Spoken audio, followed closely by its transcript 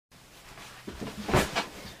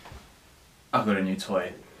I've got a new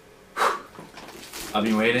toy. I've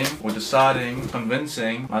been waiting or deciding,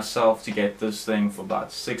 convincing myself to get this thing for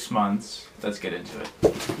about 6 months. Let's get into it.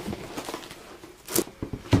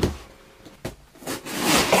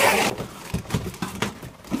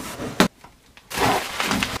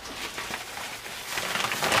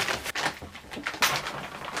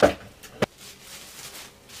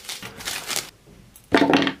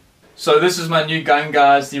 So this is my new gun,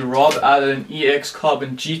 guys, the Rob Allen EX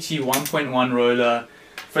Carbon GT 1.1 roller,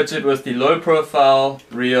 fitted with the low profile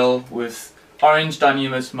reel with orange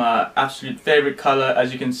Dyneema, my absolute favorite color.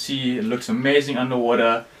 As you can see, it looks amazing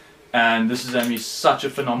underwater, and this is going to be such a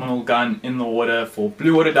phenomenal gun in the water for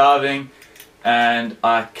blue water diving, and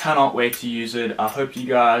I cannot wait to use it. I hope you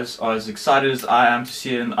guys are as excited as I am to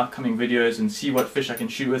see it in the upcoming videos and see what fish I can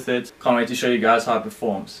shoot with it. Can't wait to show you guys how it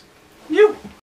performs.